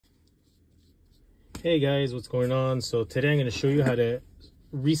Hey guys, what's going on? So today I'm going to show you how to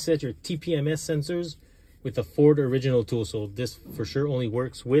reset your TPMS sensors with the Ford original tool. So this for sure only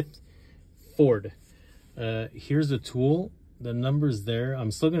works with Ford. Here's the tool. The number's there.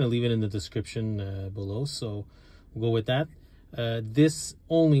 I'm still going to leave it in the description below, so we'll go with that. This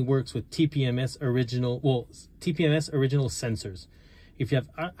only works with TPMS original sensors. If you have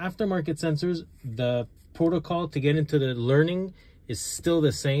aftermarket sensors, the protocol to get into the learning is still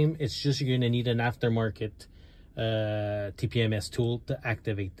the same. It's just you're going to need an aftermarket TPMS tool to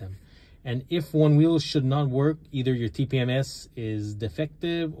activate them. And if one wheel should not work, either your TPMS is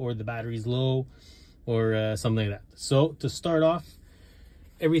defective or the battery's low or something like that. So to start off,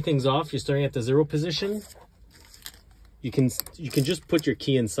 everything's off. You're starting at the 0 position. You can just put your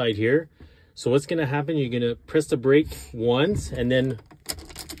key inside here. So what's going to happen, you're going to press the brake once and then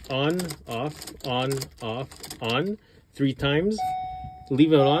on, on 3 times.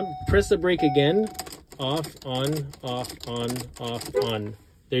 Leave it on, press the brake again, off, on, on.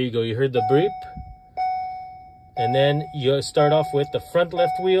 There you go, you heard the beep. And then you start off with the front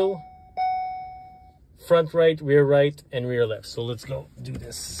left wheel, front right, and rear left. So let's go do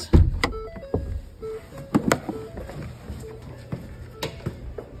this.